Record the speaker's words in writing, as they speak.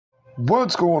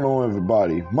What's going on,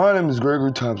 everybody? My name is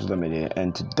Gregory Times Limited,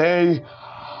 and today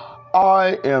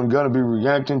I am going to be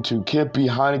reacting to Kid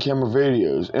Behind the Camera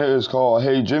videos. It is called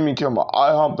Hey Jimmy Kimmel,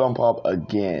 I Hopped on Pop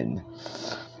Again.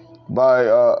 By,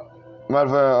 matter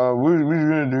of fact, we're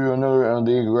going to do another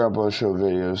The Grandpa Show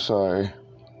video, sorry.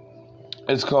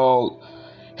 It's called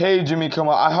Hey Jimmy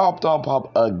Kimmel, I Hopped on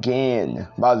Pop Again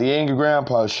by The Angry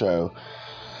Grandpa Show.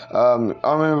 I'm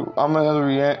gonna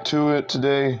react to it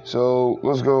today, so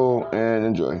let's go and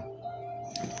enjoy.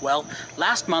 Well,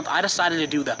 last month I decided to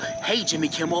do the Hey Jimmy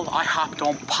Kimmel, I Hopped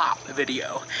on Pop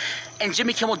video, and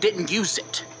Jimmy Kimmel didn't use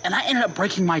it, and I ended up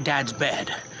breaking my dad's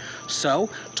bed. So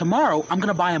tomorrow I'm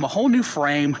gonna buy him a whole new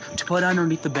frame to put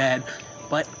underneath the bed,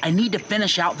 but I need to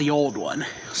finish out the old one.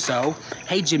 So,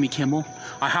 Hey Jimmy Kimmel,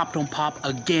 I Hopped on Pop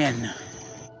again.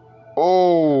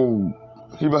 Oh.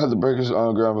 He about to break his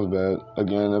grandpa's bed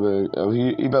again.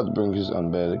 He about to bring his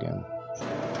bed again.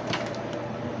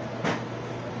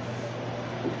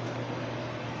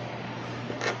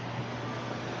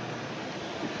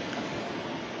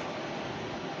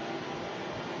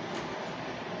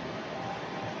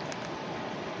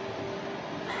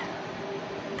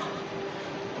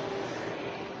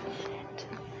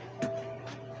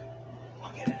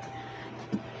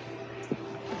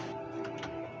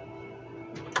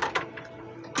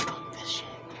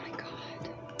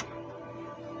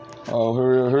 Oh,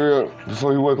 hurry up,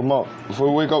 before you wake him up. Before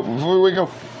you wake up.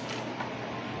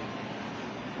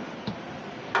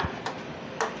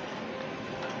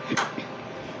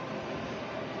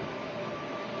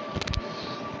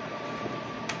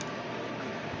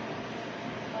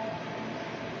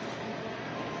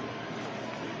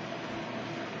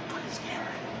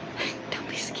 Don't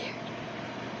be scared.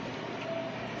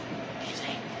 Did you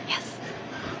say yes?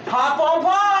 Hop on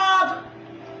Pop!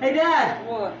 Hey Dad!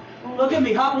 What? Look at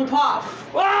me, hop on Pop.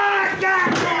 Ah,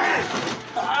 God!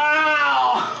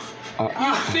 Ow!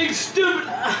 You big stupid.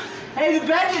 Hey, the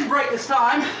bed didn't break this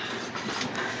time.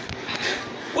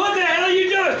 What the hell are you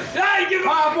doing? Hey, give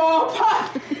hop on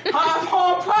Pop! Hop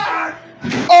on Pop!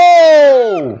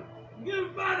 Oh! You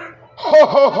mother! Ho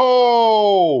ho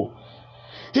ho!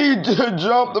 He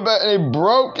jumped the bed and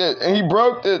he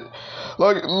broke it.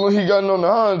 Like he got on the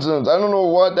nonsense. I don't know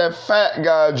what that fat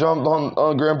guy jumped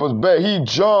on Grandpa's bed. He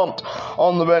jumped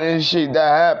on the bed and shit, that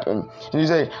happened. And he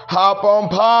said, hop on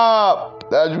Pop.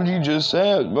 That's what he just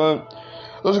said. But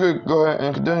let's go ahead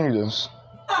and continue this.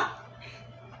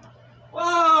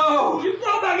 Whoa! You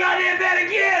broke my goddamn bed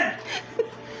again!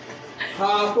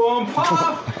 Hop on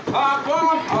Pop! Hop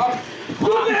on Pop!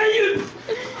 Who the hell you?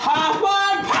 Hop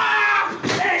on Pop!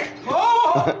 Hey!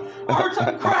 Oh! I heard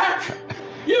something crack!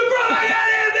 You broke my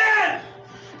goddamn bed!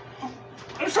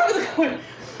 I'm stuck in the corner.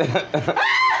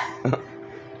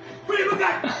 Bring it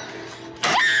back!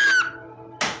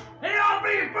 Hey, I'll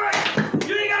bring it back!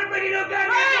 You ain't gotta bring it no goddamn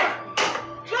more!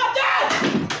 Stop that!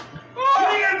 You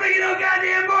ain't gotta bring it no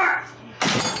goddamn more!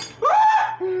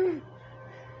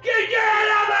 Get your head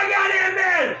out of my goddamn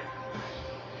bed!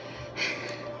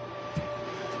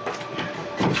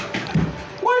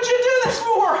 What did you do this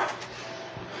for?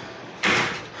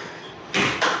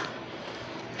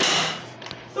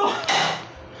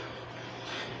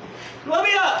 Let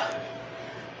me up!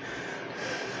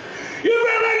 You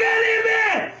broke my goddamn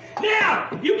bed! Now!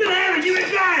 You can have it, you been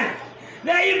trying!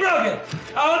 Now you broke it!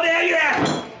 Oh, there you have it!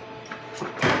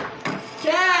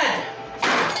 Dad!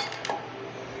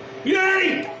 You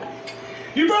ready?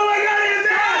 You broke my goddamn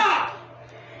bed!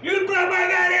 You broke my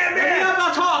goddamn bed! Get up,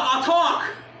 I'll talk!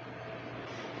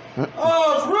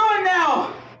 Oh, it's ruined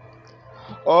now!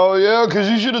 Oh yeah, cause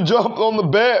you should have jumped on the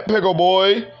bed, pickle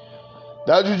boy.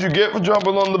 That's what you get for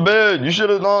jumping on the bed. You should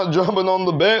have not jumping on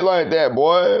the bed like that,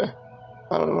 boy.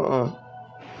 I don't know.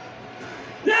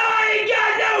 Now I ain't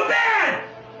got no bed!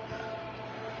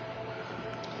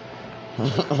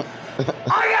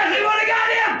 I got you on a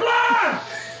goddamn block!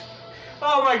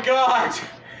 Oh my God!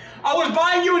 I was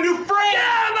buying you a new frame! Get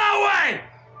out of my way!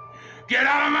 Get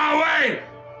out of my way!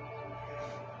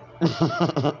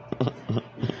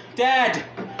 Dad,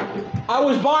 I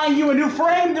was buying you a new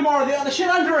frame tomorrow. The shit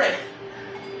under it.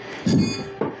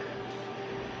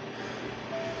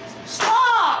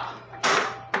 Stop!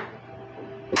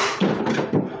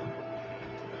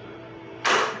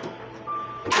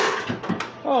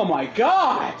 Oh my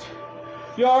God!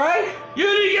 You all right? You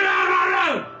need to get out of my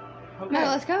room. Okay. No,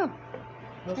 let's go.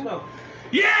 Let's go.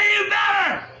 Yeah, you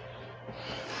better!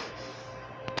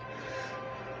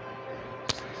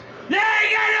 There you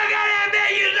go, you goddamn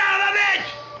bitch, you son of a bitch!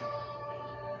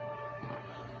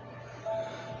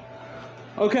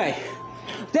 Okay.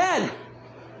 Dad!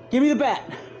 Give me the bat.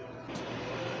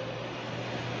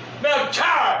 No,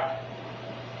 Tower!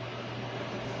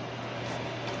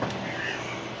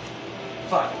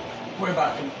 Worry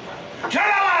about it. Turn the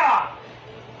light off!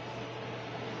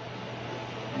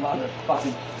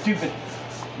 Motherfucking stupid.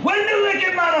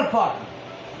 Window-licking motherfucker!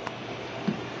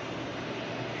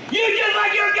 You just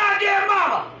like your goddamn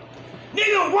mama!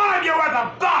 Neither one of you worth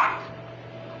a fuck!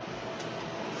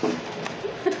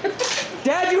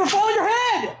 Dad, you're gonna fall on your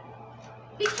head!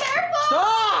 Be careful!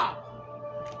 Stop!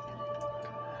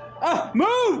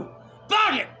 Move!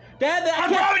 Fuck it! Dad, I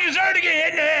probably deserve to get hit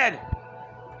in the head!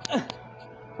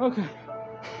 Okay.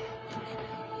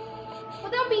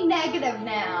 Well, don't be negative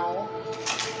now.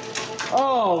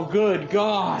 Oh, good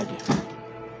God.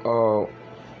 Oh.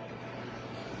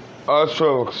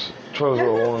 Trevor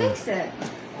Never one. fix it.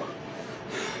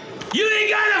 You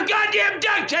ain't got enough goddamn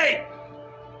duct tape!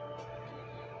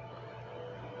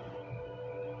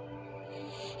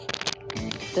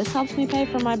 This helps me pay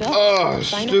for my bill. Oh,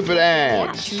 Sign up stupid for- Yeah,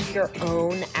 ads. choose your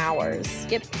own hours.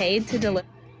 Get paid to deliver.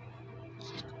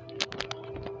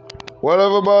 Well,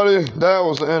 everybody, that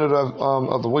was the end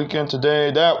of the weekend today.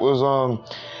 That was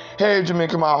hey Jimmy,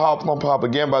 come out, hop on pop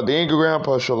again by the Angry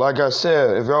Grandpa Show. Like I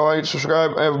said, if y'all like,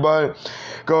 subscribe, everybody.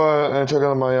 Go ahead and check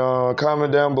out my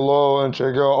comment down below and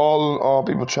check out all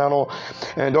people channel.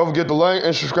 And don't forget to like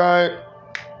and subscribe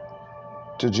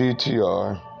to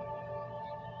GTR.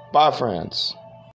 Bye, friends.